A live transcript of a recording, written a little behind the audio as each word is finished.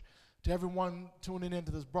To everyone tuning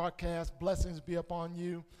into this broadcast, blessings be upon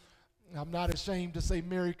you. I'm not ashamed to say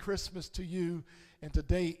Merry Christmas to you, and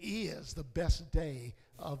today is the best day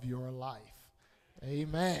of your life.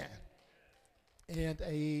 Amen and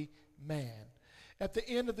amen. At the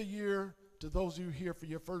end of the year, to those of you here for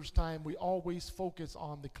your first time, we always focus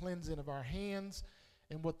on the cleansing of our hands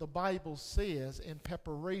and what the Bible says in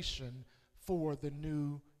preparation for the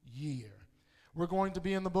new year. We're going to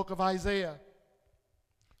be in the book of Isaiah.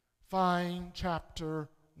 Find chapter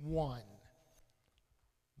 1.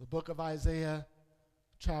 The book of Isaiah,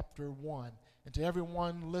 chapter 1. And to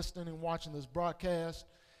everyone listening and watching this broadcast,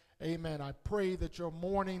 amen, I pray that your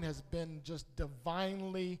morning has been just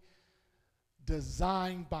divinely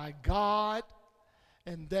designed by God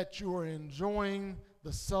and that you are enjoying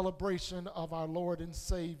the celebration of our Lord and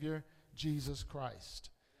Savior, Jesus Christ.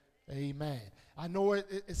 Amen. I know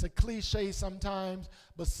it's a cliche sometimes,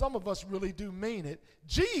 but some of us really do mean it.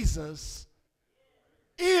 Jesus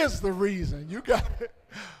is the reason. You got it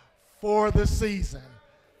for the season.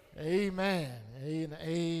 Amen.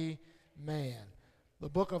 Amen. The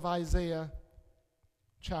book of Isaiah,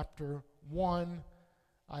 chapter 1.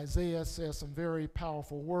 Isaiah says some very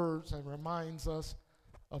powerful words and reminds us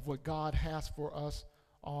of what God has for us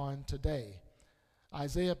on today.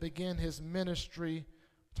 Isaiah began his ministry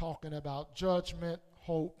talking about judgment,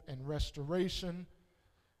 hope, and restoration.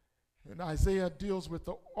 And Isaiah deals with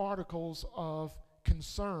the articles of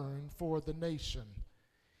concern for the nation.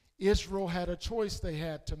 Israel had a choice they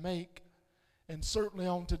had to make, and certainly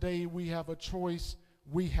on today we have a choice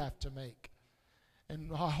we have to make. And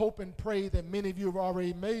I hope and pray that many of you have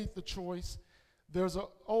already made the choice. There's an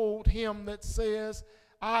old hymn that says,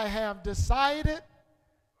 I have decided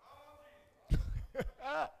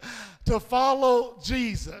to follow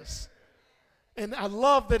Jesus. And I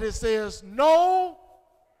love that it says, no,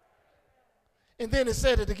 and then it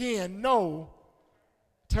said it again, no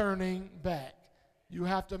turning back. You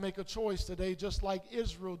have to make a choice today, just like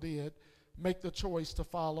Israel did, make the choice to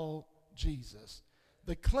follow Jesus.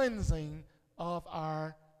 The cleansing of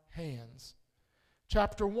our hands.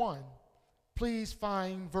 Chapter 1, please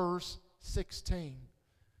find verse 16.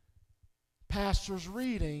 Pastor's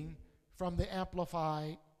reading from the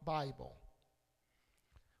Amplified Bible.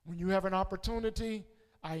 When you have an opportunity,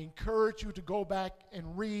 I encourage you to go back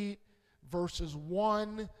and read verses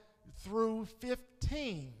 1 through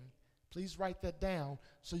 15. Please write that down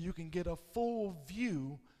so you can get a full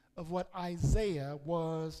view of what Isaiah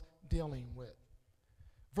was dealing with.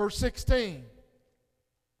 Verse 16,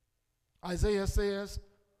 Isaiah says,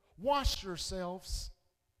 wash yourselves,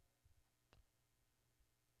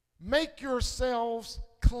 make yourselves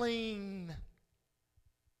clean,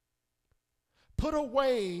 put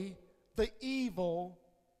away the evil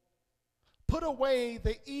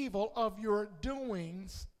of your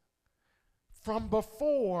doings from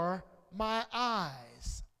before my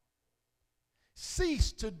eyes.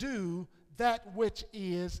 Cease to do that which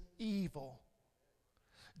is evil.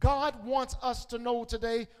 God wants us to know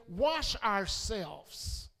today, wash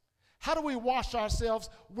ourselves. How do we wash ourselves?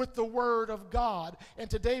 With the Word of God. And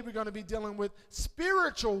today we're going to be dealing with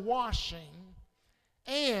spiritual washing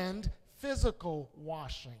and physical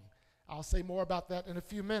washing. I'll say more about that in a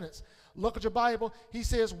few minutes. Look at your Bible. He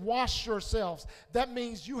says, wash yourselves. That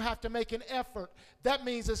means you have to make an effort. That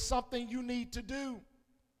means it's something you need to do.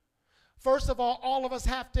 First of all of us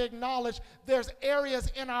have to acknowledge there's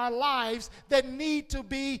areas in our lives that need to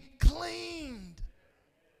be cleaned.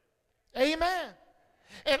 Amen.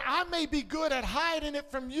 And I may be good at hiding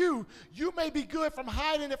it from you. You may be good from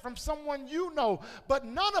hiding it from someone you know. But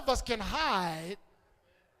none of us can hide.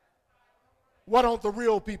 Why don't the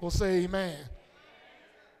real people say amen?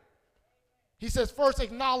 He says, first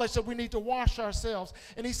acknowledge that we need to wash ourselves.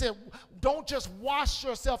 And he said, don't just wash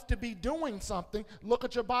yourself to be doing something. Look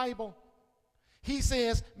at your Bible. He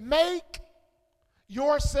says, make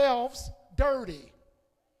yourselves dirty.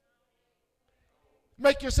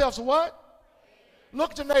 Make yourselves what?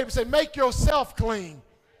 Look at your neighbor and say, make yourself clean.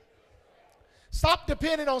 Stop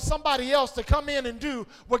depending on somebody else to come in and do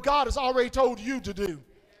what God has already told you to do.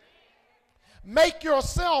 Make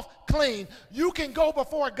yourself clean. You can go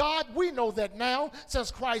before God. We know that now, since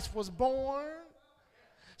Christ was born.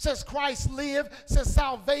 Since Christ lived, since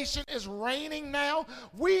salvation is reigning now,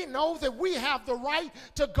 we know that we have the right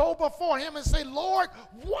to go before him and say, Lord,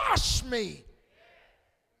 wash me.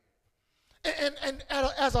 And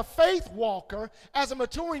as a faith walker, as a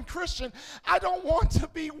maturing Christian, I don't want to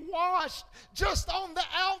be washed just on the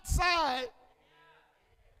outside.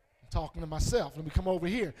 I'm talking to myself. Let me come over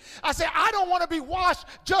here. I say, I don't want to be washed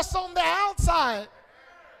just on the outside.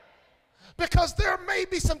 Because there may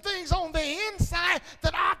be some things on the inside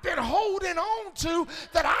that I've been holding on to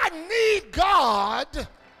that I need God.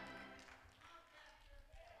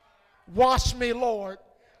 Wash me, Lord,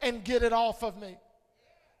 and get it off of me.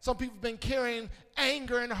 Some people have been carrying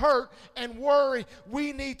anger and hurt and worry.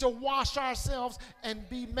 We need to wash ourselves and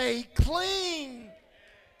be made clean.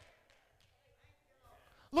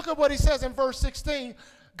 Look at what he says in verse 16.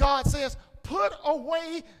 God says, put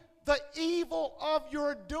away the evil of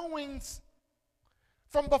your doings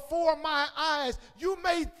from before my eyes. You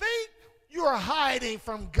may think you're hiding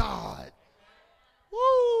from God.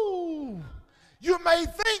 Woo! You may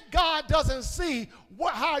think God doesn't see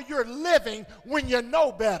how you're living when you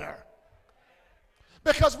know better.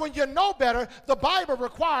 Because when you know better, the Bible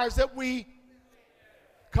requires that we,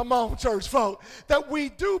 come on, church folk, that we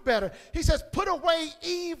do better. He says, put away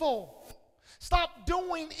evil. Stop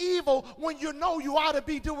doing evil when you know you ought to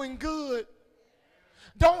be doing good.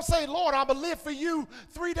 Don't say, Lord, I'm going to live for you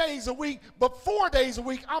 3 days a week, but 4 days a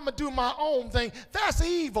week, I'm going to do my own thing. That's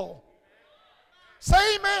evil.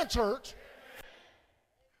 Say amen, church.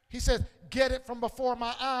 He says, get it from before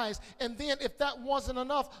my eyes. And then if that wasn't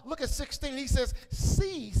enough, look at 16. He says,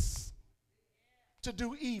 cease to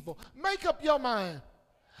do evil. Make up your mind.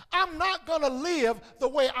 I'm not going to live the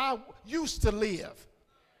way I used to live.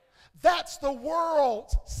 That's the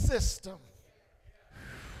world's system.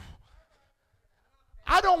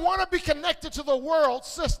 I don't want to be connected to the world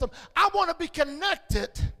system. I want to be connected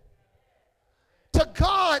to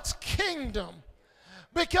God's kingdom.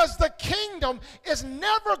 Because the kingdom is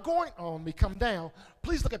never going, oh, let me come down.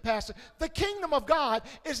 Please look at Pastor. The kingdom of God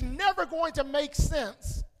is never going to make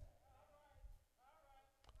sense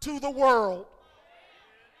to the world.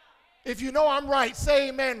 If you know I'm right, say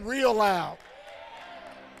amen real loud.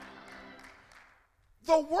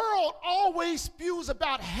 The world always spews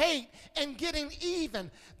about hate and getting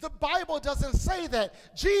even. The Bible doesn't say that.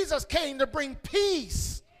 Jesus came to bring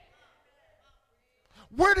peace.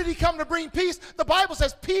 Where did he come to bring peace? The Bible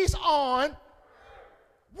says peace on.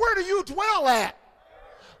 Where do you dwell at?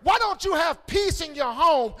 Why don't you have peace in your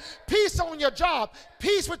home, peace on your job,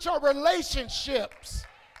 peace with your relationships?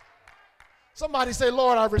 Somebody say,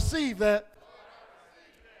 Lord, I receive that.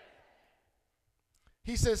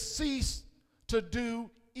 He says, cease to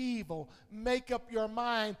do evil. Make up your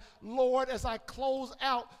mind. Lord, as I close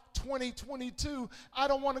out 2022, I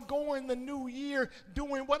don't want to go in the new year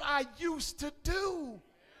doing what I used to do.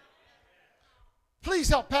 Please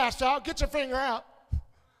help Pastor out. Get your finger out.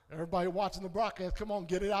 Everybody watching the broadcast, come on,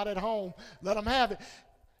 get it out at home. Let them have it.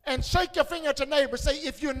 And shake your finger at your neighbor. Say,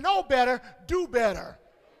 if you know better, do better.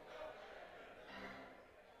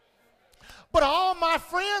 But all my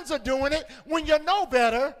friends are doing it. When you know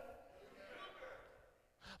better.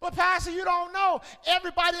 But Pastor, you don't know.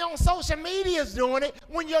 Everybody on social media is doing it.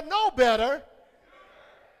 When you know better.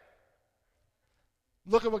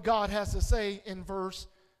 Look at what God has to say in verse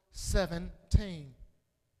 17.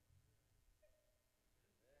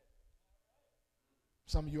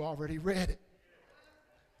 Some of you already read it.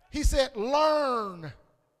 He said, learn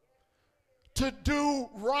to do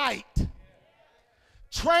right.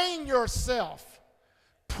 Train yourself.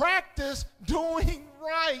 Practice doing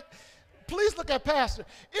right. Please look at Pastor.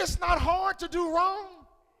 It's not hard to do wrong.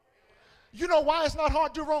 You know why it's not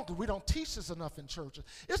hard to do wrong? Because we don't teach this enough in churches.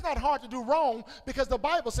 It's not hard to do wrong because the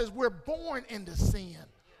Bible says we're born into sin.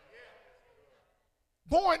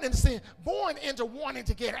 Born into sin. Born into wanting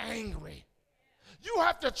to get angry. You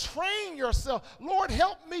have to train yourself. Lord,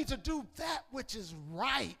 help me to do that which is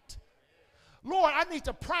right. Lord, I need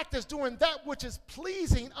to practice doing that which is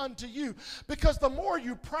pleasing unto you. Because the more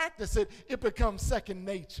you practice it, it becomes second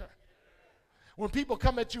nature. When people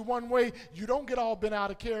come at you one way, you don't get all bent out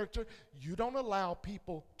of character. You don't allow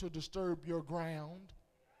people to disturb your ground.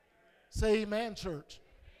 Say amen, church.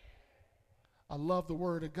 I love the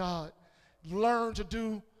word of God. Learn to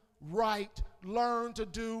do right. Learn to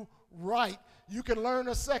do right. You can learn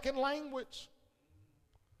a second language.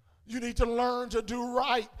 You need to learn to do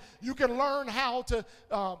right. You can learn how to,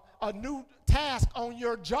 a new task on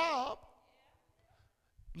your job.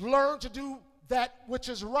 Learn to do that which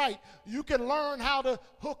is right. You can learn how to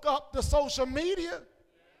hook up the social media.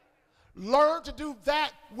 Learn to do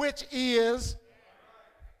that which is.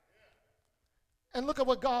 And look at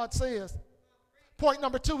what God says. Point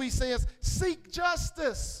number 2, he says, seek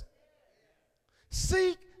justice.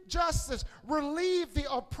 Seek justice. Relieve the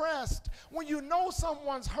oppressed. When you know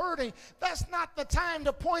someone's hurting, that's not the time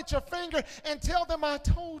to point your finger and tell them, I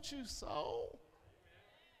told you so.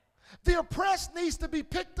 The oppressed needs to be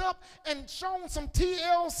picked up and shown some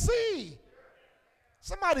TLC.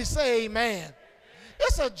 Somebody say amen.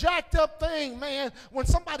 It's a jacked up thing, man, when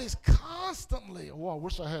somebody's constantly, oh, I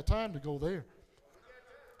wish I had time to go there.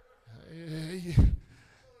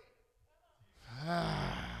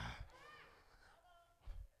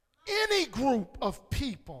 Any group of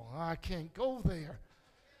people, I can't go there,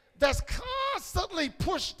 that's constantly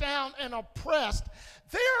pushed down and oppressed,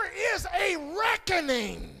 there is a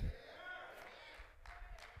reckoning.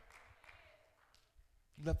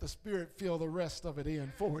 Let the Spirit fill the rest of it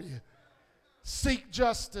in for you. Seek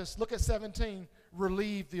justice. Look at 17.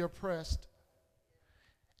 Relieve the oppressed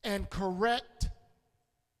and correct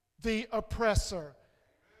the oppressor.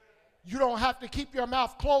 You don't have to keep your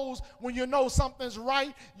mouth closed when you know something's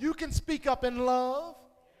right. You can speak up in love.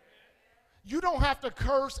 You don't have to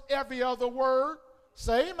curse every other word.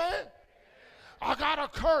 Say amen. I got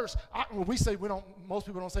to curse. Most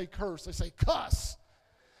people don't say curse. They say cuss.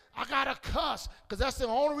 I got to cuss because that's the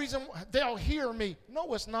only reason they'll hear me.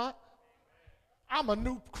 No, it's not. I'm a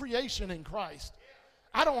new creation in Christ.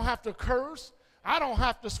 I don't have to curse. I don't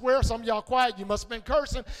have to swear. Some of y'all quiet. You must have been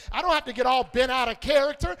cursing. I don't have to get all bent out of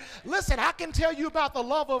character. Listen, I can tell you about the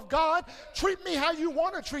love of God. Treat me how you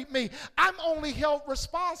want to treat me. I'm only held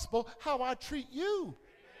responsible how I treat you.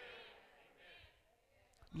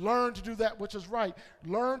 Learn to do that which is right.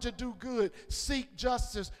 Learn to do good. Seek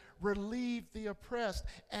justice. Relieve the oppressed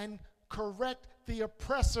and correct the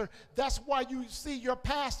oppressor. That's why you see your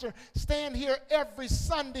pastor stand here every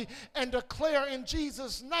Sunday and declare in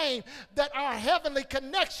Jesus' name that our heavenly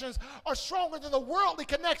connections are stronger than the worldly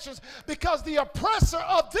connections, because the oppressor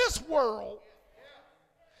of this world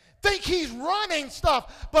think he's running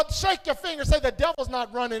stuff. But shake your finger, say the devil's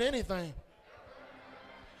not running anything.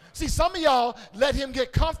 See, some of y'all let him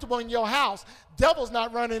get comfortable in your house. Devil's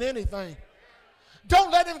not running anything.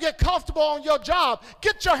 Don't let him get comfortable on your job.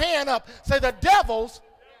 Get your hand up. Say the devil's.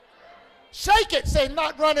 Shake it. Say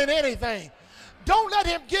not running anything. Don't let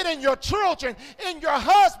him get in your children, in your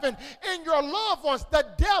husband, in your loved ones. The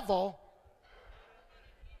devil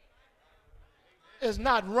is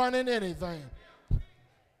not running anything.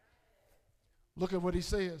 Look at what he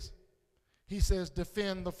says. He says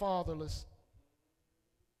defend the fatherless.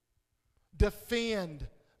 Defend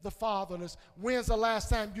the fatherless. When's the last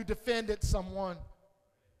time you defended someone?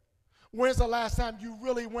 When's the last time you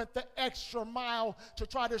really went the extra mile to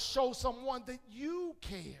try to show someone that you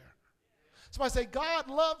care? Somebody say, God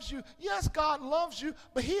loves you. Yes, God loves you,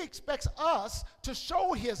 but he expects us to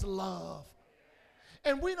show his love.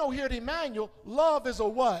 And we know here at Emmanuel, love is a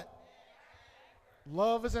what?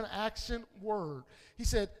 Love is an action word. He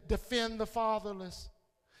said, defend the fatherless.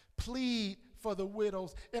 Plead for the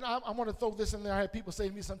widows. And I want to throw this in there. I had people say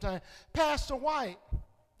to me sometimes, Pastor White,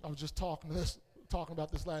 I was just talking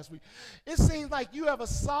about this last week. It seems like you have a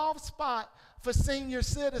soft spot for senior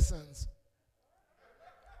citizens.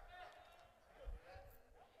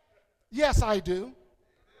 Yes, I do.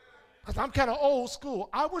 Because I'm kind of old school.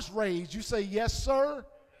 I was raised, you say yes, sir.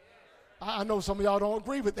 I know some of y'all don't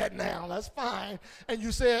agree with that now. That's fine. And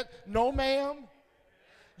you said, no, ma'am.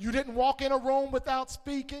 You didn't walk in a room without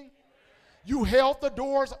speaking. You held the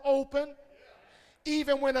doors open.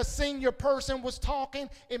 Even when a senior person was talking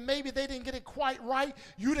and maybe they didn't get it quite right,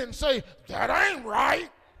 you didn't say, that ain't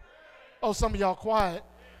right. Oh, some of y'all quiet.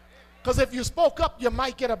 Because if you spoke up, you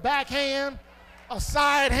might get a backhand, a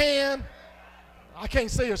side hand. I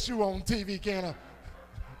can't say a shoe on TV, can I?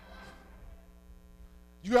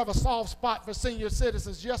 You have a soft spot for senior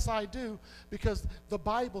citizens. Yes, I do, because the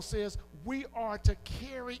Bible says we are to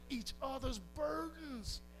carry each other's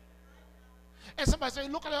burdens. And somebody say,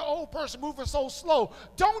 look at that old person moving so slow.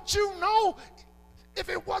 Don't you know, if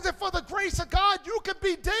it wasn't for the grace of God, you could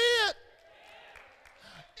be dead.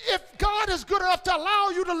 If God is good enough to allow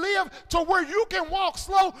you to live to where you can walk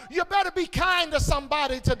slow, you better be kind to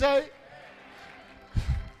somebody today.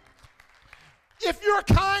 If you're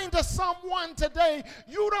kind to someone today,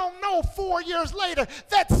 you don't know 4 years later,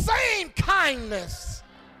 that same kindness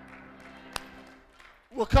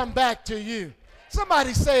will come back to you.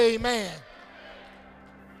 Somebody say amen.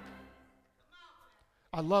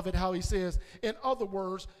 I love it how he says, in other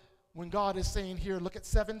words, when God is saying here, look at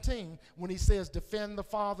 17, when he says defend the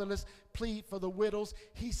fatherless, plead for the widows,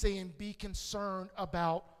 he's saying be concerned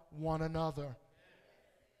about one another.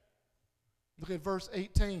 Look at verse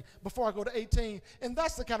 18. Before I go to 18, and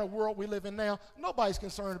that's the kind of world we live in now. Nobody's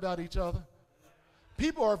concerned about each other.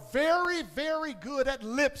 People are very, very good at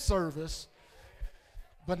lip service,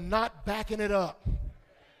 but not backing it up.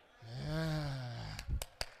 Yeah.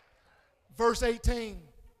 Verse 18.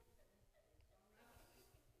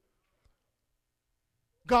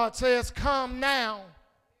 God says, come now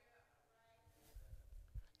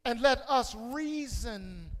and let us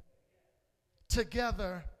reason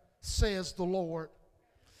together, says the Lord.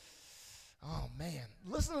 Oh, man.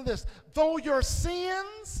 Listen to this. Though your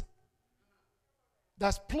sins,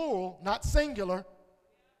 that's plural, not singular.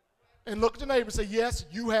 And look at your neighbor and say, yes,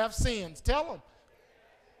 you have sins. Tell them.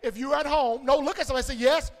 If you're at home, no, look at somebody and say,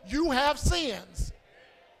 yes, you have sins.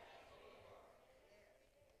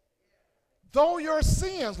 Though your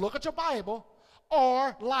sins, look at your Bible,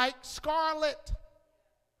 are like scarlet,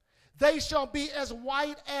 they shall be as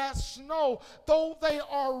white as snow. Though they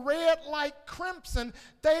are red like crimson,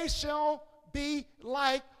 they shall be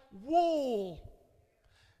like wool.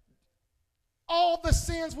 All the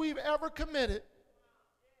sins we've ever committed,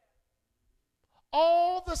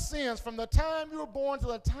 all the sins from the time you were born to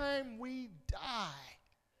the time we die,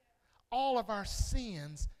 all of our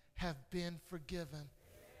sins have been forgiven.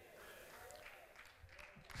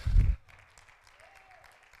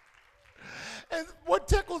 And what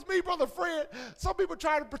tickles me, Brother Fred, some people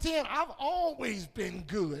try to pretend I've always been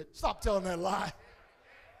good. Stop telling that lie.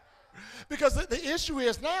 Because the issue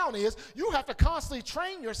is now is you have to constantly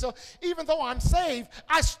train yourself. Even though I'm saved,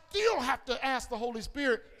 I still have to ask the Holy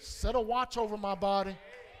Spirit, set a watch over my body.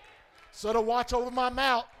 Set a watch over my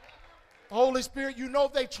mouth. Holy Spirit, you know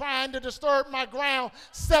they're trying to disturb my ground.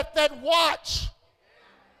 Set that watch.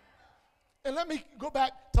 And let me go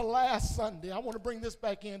back to last Sunday. I want to bring this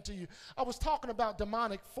back into you. I was talking about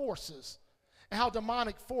demonic forces and how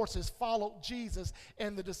demonic forces followed Jesus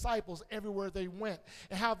and the disciples everywhere they went,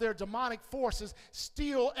 and how their demonic forces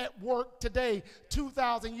still at work today,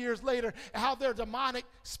 2,000 years later, and how their demonic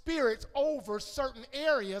spirits over certain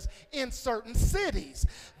areas in certain cities.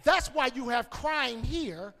 That's why you have crime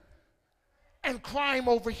here and crime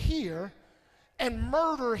over here and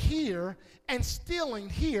murder here and stealing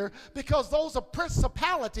here, because those are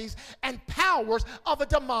principalities and powers of a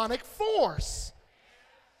demonic force.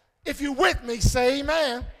 If you're with me, say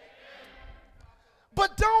amen.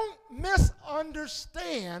 But don't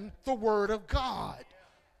misunderstand the Word of God.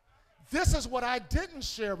 This is what I didn't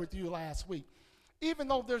share with you last week. Even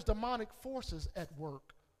though there's demonic forces at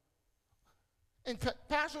work. And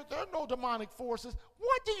Pastor, there are no demonic forces.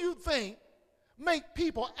 What do you think make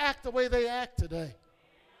people act the way they act today?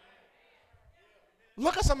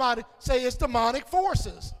 Look at somebody, say it's demonic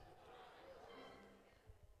forces.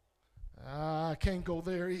 I can't go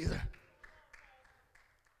there either.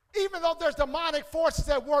 Even though there's demonic forces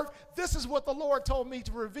at work, this is what the Lord told me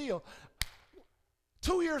to reveal.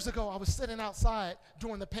 2 years ago, I was sitting outside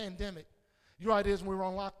during the pandemic. You know how it is when we were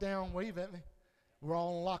on lockdown? Wave at me. We were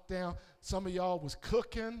all on lockdown. Some of y'all was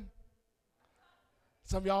cooking.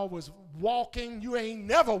 Some of y'all was walking. You ain't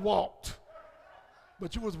never walked,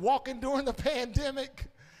 but you was walking during the pandemic.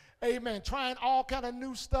 Amen. Trying all kind of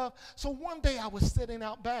new stuff. So one day I was sitting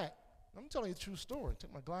out back. I'm telling you a true story.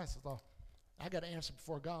 Took my glasses off. I got to answer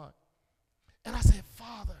before God. And I said,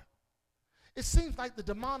 Father, it seems like the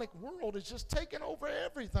demonic world is just taking over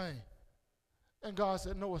everything. And God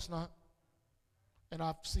said, no, it's not. And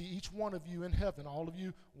I see each one of you in heaven, all of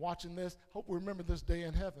you watching this, hope we remember this day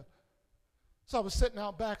in heaven. So I was sitting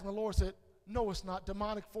out back, and the Lord said, no, it's not.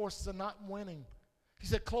 Demonic forces are not winning. He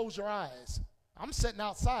said, close your eyes. I'm sitting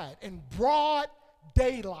outside in broad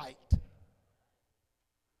daylight.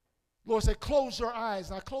 Lord said, close your eyes.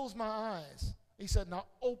 And I closed my eyes. He said, now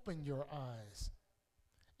open your eyes.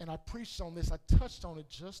 And I preached on this. I touched on it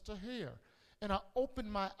just a hair. And I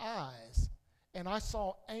opened my eyes, and I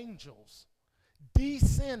saw angels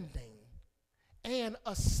descending and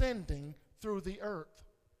ascending through the earth.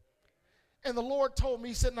 And the Lord told me,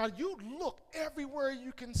 he said, now you look everywhere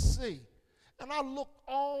you can see. And I looked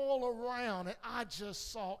all around, and I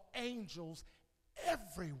just saw angels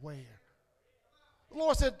everywhere. The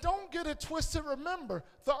Lord said, don't get it twisted. Remember,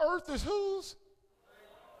 the earth is whose?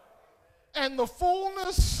 And the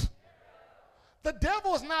fullness. The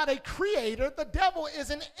devil is not a creator. The devil is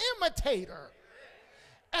an imitator.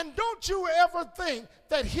 And don't you ever think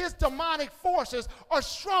that his demonic forces are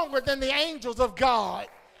stronger than the angels of God.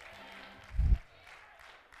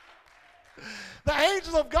 The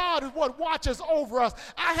angels of God is what watches over us.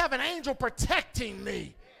 I have an angel protecting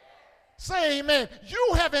me. Say amen.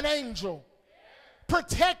 You have an angel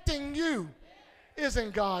protecting you.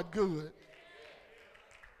 Isn't God good?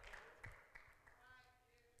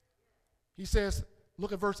 He says,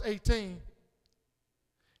 look at verse 18.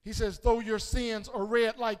 He says, though your sins are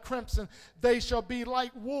red like crimson, they shall be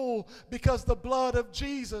like wool, because the blood of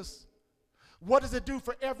Jesus. What does it do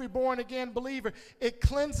for every born again believer? It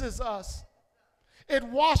cleanses us. It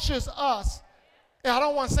washes us. And I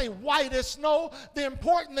don't want to say white as snow. The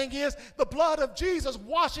important thing is the blood of Jesus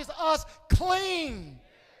washes us clean.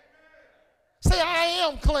 Say, I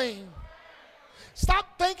am clean.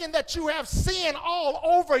 Stop thinking that you have sin all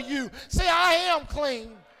over you. Say, I am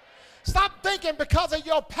clean. Stop thinking because of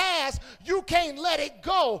your past, you can't let it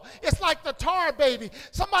go. It's like the tar baby.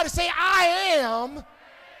 Somebody say, I am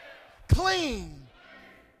clean.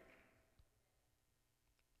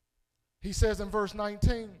 He says in verse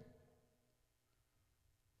 19,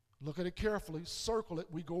 look at it carefully, circle it.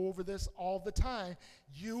 We go over this all the time.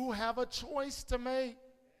 You have a choice to make.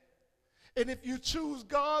 And if you choose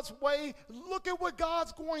God's way, look at what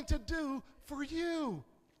God's going to do for you.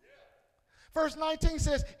 Verse 19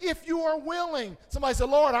 says, if you are willing. Somebody say,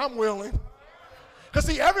 Lord, I'm willing. Because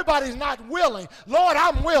see, everybody's not willing. Lord,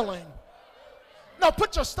 I'm willing. No,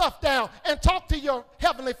 put your stuff down and talk to your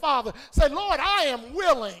Heavenly Father. Say, Lord, I am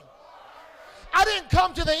willing. I didn't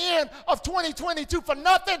come to the end of 2022 for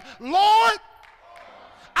nothing. Lord,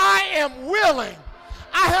 I am willing.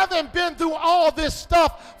 I haven't been through all this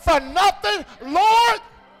stuff for nothing. Lord,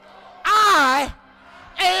 I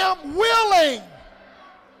am willing.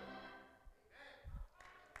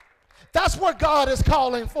 That's what God is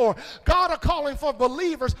calling for. God is calling for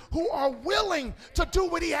believers who are willing to do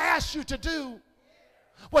what he asks you to do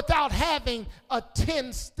without having a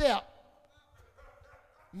 10-step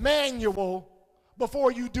manual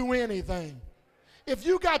before you do anything. If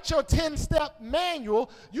you got your 10-step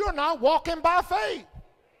manual, you're not walking by faith.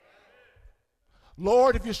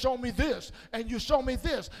 Lord, if you show me this, and you show me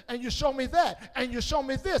this, and you show me that, and you show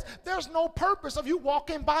me this, there's no purpose of you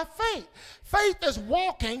walking by faith. Faith is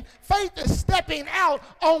walking, faith is stepping out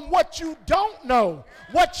on what you don't know,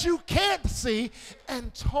 what you can't see,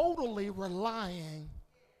 and totally relying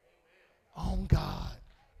on God.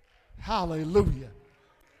 Hallelujah.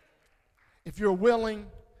 If you're willing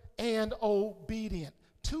and obedient,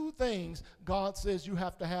 two things God says you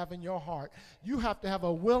have to have in your heart. You have to have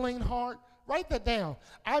a willing heart. Write that down.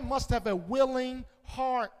 I must have a willing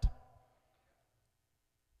heart.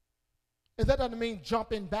 And that doesn't mean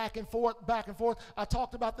jumping back and forth, back and forth. I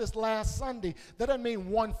talked about this last Sunday. That doesn't mean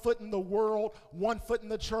one foot in the world, one foot in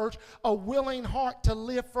the church. A willing heart to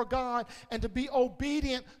live for God and to be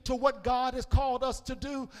obedient to what God has called us to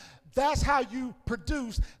do. That's how you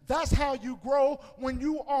produce. That's how you grow, when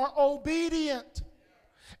you are obedient.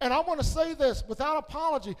 And I want to say this without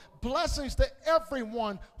apology. Blessings to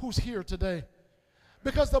everyone who's here today.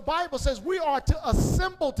 Because the Bible says we are to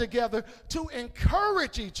assemble together to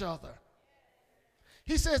encourage each other.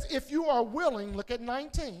 He says, if you are willing, look at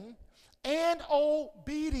 19, and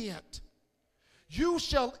obedient, you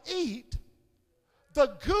shall eat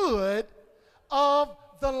the good of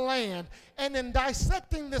the land. And in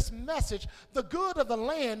dissecting this message, the good of the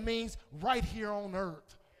land means right here on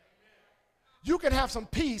earth. You can have some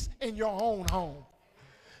peace in your own home.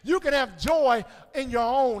 You can have joy in your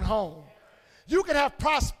own home. You can have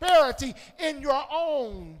prosperity in your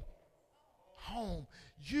own home.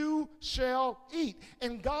 You shall eat.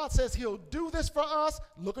 And God says he'll do this for us.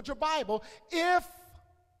 Look at your Bible. If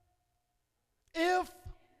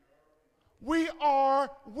we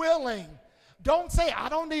are willing. Don't say, I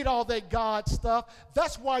don't need all that God stuff.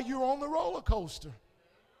 That's why you're on the roller coaster.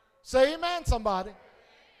 Say amen, somebody.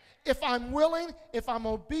 If I'm willing, if I'm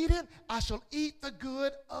obedient, I shall eat the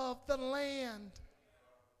good of the land.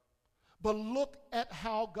 But look at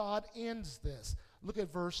how God ends this. Look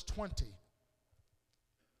at verse 20.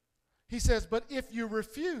 He says, but if you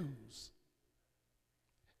refuse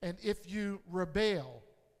and if you rebel,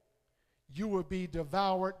 you will be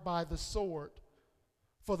devoured by the sword,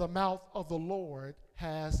 for the mouth of the Lord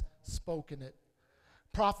has spoken it.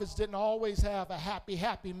 Prophets didn't always have a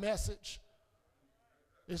happy message.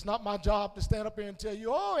 It's not my job to stand up here and tell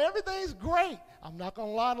you, oh, everything's great. I'm not going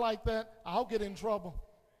to lie like that. I'll get in trouble.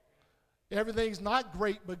 Everything's not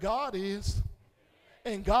great, but God is.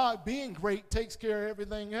 And God being great takes care of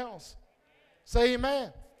everything else. Say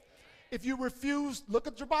amen. If you refuse, look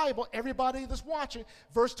at your Bible, everybody that's watching.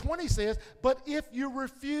 Verse 20 says, but if you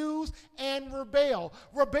refuse and rebel.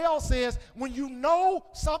 Rebel says, when you know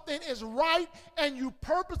something is right and you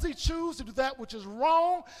purposely choose to do that which is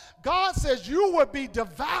wrong, God says you will be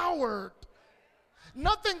devoured.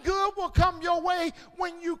 Nothing good will come your way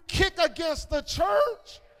when you kick against the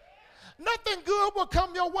church. Nothing good will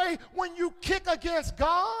come your way when you kick against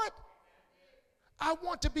God. I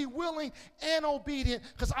want to be willing and obedient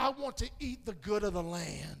because I want to eat the good of the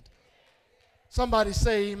land. Somebody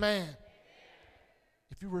say amen.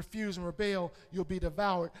 If you refuse and rebel, you'll be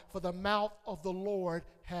devoured, for the mouth of the Lord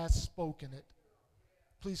has spoken it.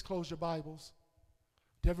 Please close your Bibles.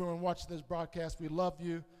 To everyone watching this broadcast, we love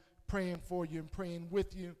you, praying for you and praying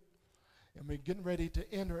with you. And we're getting ready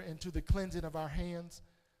to enter into the cleansing of our hands.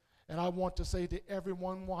 And I want to say to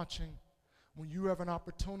everyone watching, when you have an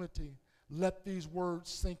opportunity, Let these words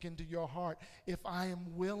sink into your heart. If I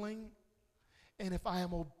am willing and if I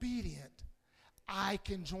am obedient, I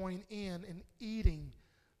can join in eating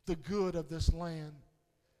the good of this land.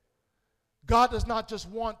 God does not just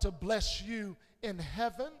want to bless you in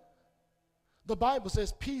heaven. The Bible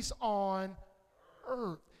says peace on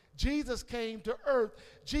earth. Jesus came to earth.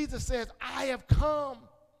 Jesus says, I have come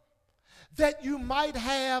that you might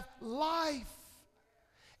have life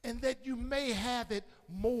and that you may have it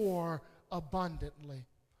more abundantly.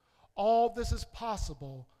 All this is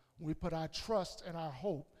possible when we put our trust and our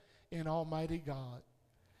hope in Almighty God.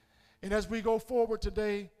 And as we go forward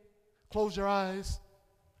today, close your eyes.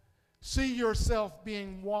 See yourself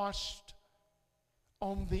being washed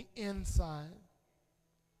on the inside.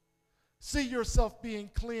 See yourself being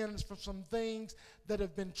cleansed from some things that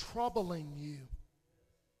have been troubling you,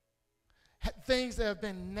 things that have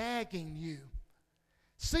been nagging you.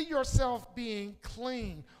 See yourself being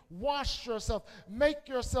clean. Wash yourself. Make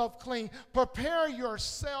yourself clean. Prepare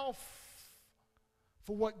yourself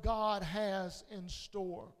for what God has in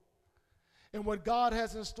store. And what God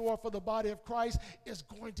has in store for the body of Christ is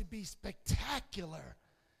going to be spectacular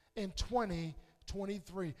in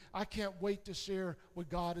 2023. I can't wait to share what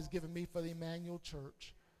God has given me for the Emmanuel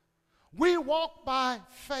Church. We walk by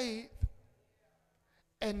faith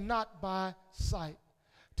and not by sight.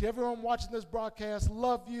 To everyone watching this broadcast,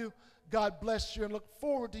 love you, God bless you, and look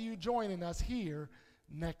forward to you joining us here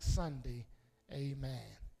next Sunday. Amen.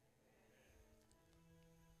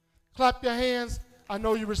 Clap your hands. I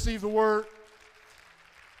know you received the word.